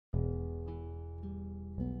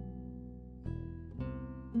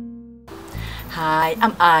Hi,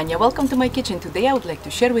 I'm Ania. Welcome to my kitchen. Today I would like to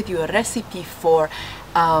share with you a recipe for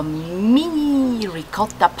mini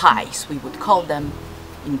ricotta pies. We would call them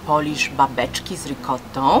in Polish babeczki z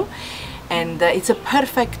ricottą. And it's a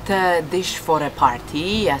perfect dish for a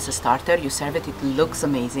party. As a starter, you serve it, it looks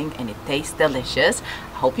amazing and it tastes delicious.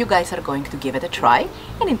 I hope you guys are going to give it a try.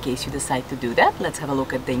 And in case you decide to do that, let's have a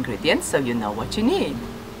look at the ingredients so you know what you need.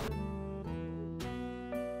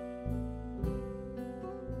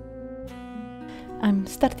 I'm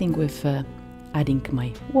starting with adding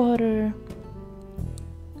my water,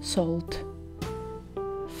 salt,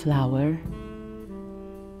 flour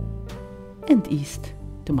and yeast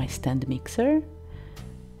to my stand mixer,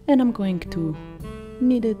 and I'm going to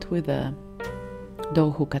knead it with a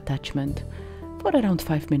dough hook attachment for around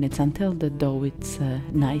 5 minutes until the dough is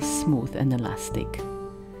nice, smooth and elastic.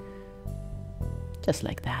 Just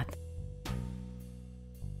like that.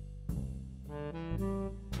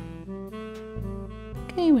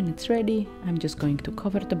 Okay, when it's ready, I'm just going to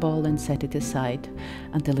cover the bowl and set it aside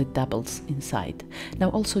until it doubles inside. Now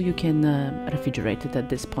also you can refrigerate it at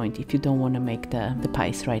this point if you don't want to make the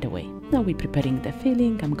pies right away. Now we're preparing the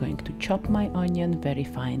filling. I'm going to chop my onion very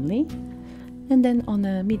finely. And then on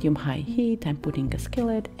a medium-high heat, I'm putting a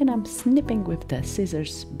skillet and I'm snipping with the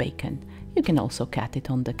scissors bacon. You can also cut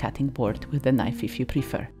it on the cutting board with a knife if you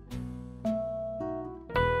prefer.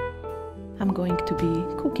 I'm going to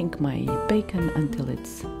be cooking my bacon until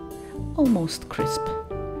it's almost crisp,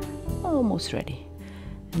 almost ready.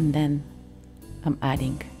 And then I'm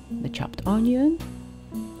adding the chopped onion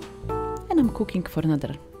and I'm cooking for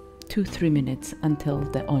another 2-3 minutes until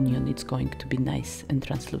the onion is going to be nice and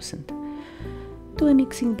translucent. To a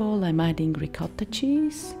mixing bowl, I'm adding ricotta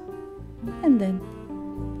cheese and then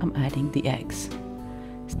I'm adding the eggs.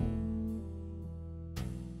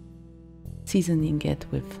 Seasoning it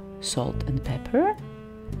with salt and pepper,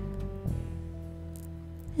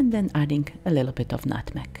 and then adding a little bit of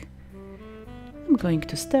nutmeg. I'm going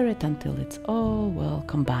to stir it until it's all well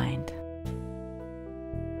combined.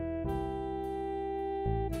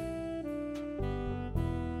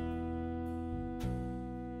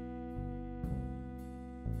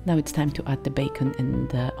 Now it's time to add the bacon and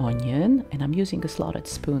the onion, and I'm using a slotted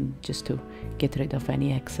spoon just to get rid of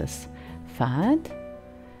any excess fat.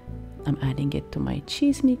 I'm adding it to my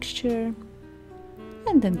cheese mixture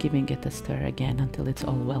and then giving it a stir again until it's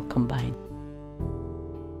all well combined.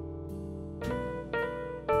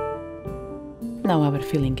 Now our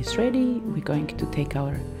filling is ready. We're going to take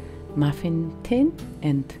our muffin tin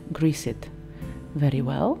and grease it very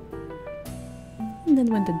well. And then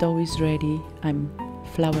when the dough is ready, I'm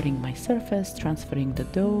flouring my surface, transferring the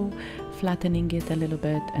dough, flattening it a little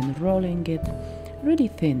bit and rolling it really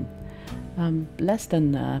thin. Less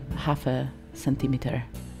than half a centimeter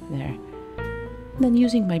there. Then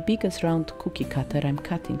using my biggest round cookie cutter, I'm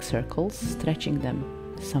cutting circles, stretching them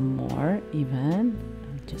some more even,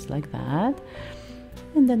 just like that.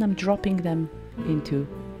 And then I'm dropping them into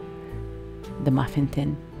the muffin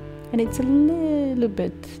tin. And it's a little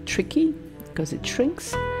bit tricky because it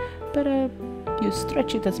shrinks, but you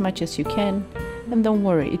stretch it as much as you can. And don't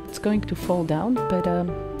worry, it's going to fall down, but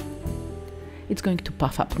it's going to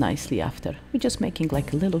puff up nicely after. We're just making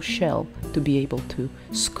like a little shell to be able to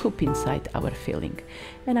scoop inside our filling.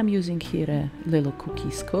 And I'm using here a little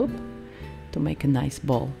cookie scoop to make a nice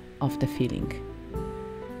ball of the filling.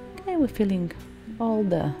 Okay, we're filling all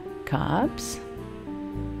the cups.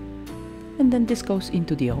 And then this goes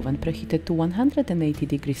into the oven, preheated to 180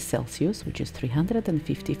 degrees Celsius, which is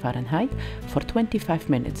 350 Fahrenheit, for 25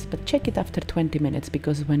 minutes. But check it after 20 minutes,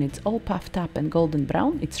 because when it's all puffed up and golden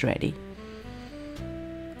brown, it's ready.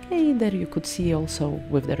 Okay, there you could see also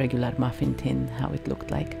with the regular muffin tin how it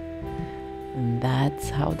looked like. And that's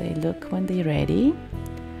how they look when they're ready.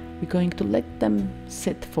 We're going to let them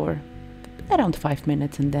sit for around 5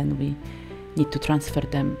 minutes and then we need to transfer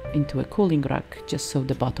them into a cooling rack just so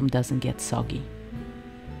the bottom doesn't get soggy.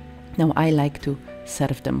 Now I like to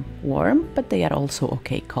serve them warm, but they are also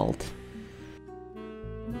okay cold.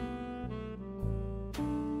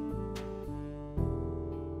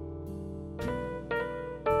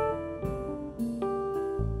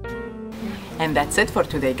 And that's it for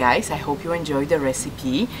today, guys. I hope you enjoyed the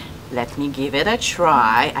recipe. Let me give it a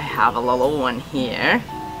try. I have a little one here.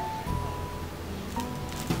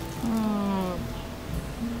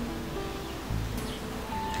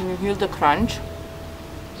 Can you hear the crunch?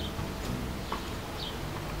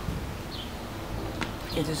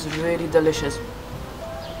 It is really delicious.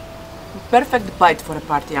 Perfect bite for a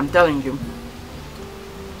party, I'm telling you.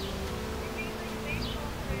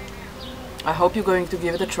 I hope you're going to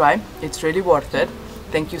give it a try. It's really worth it.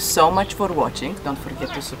 Thank you so much for watching. Don't forget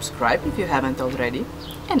to subscribe if you haven't already.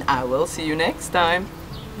 And I will see you next time.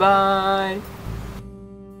 Bye!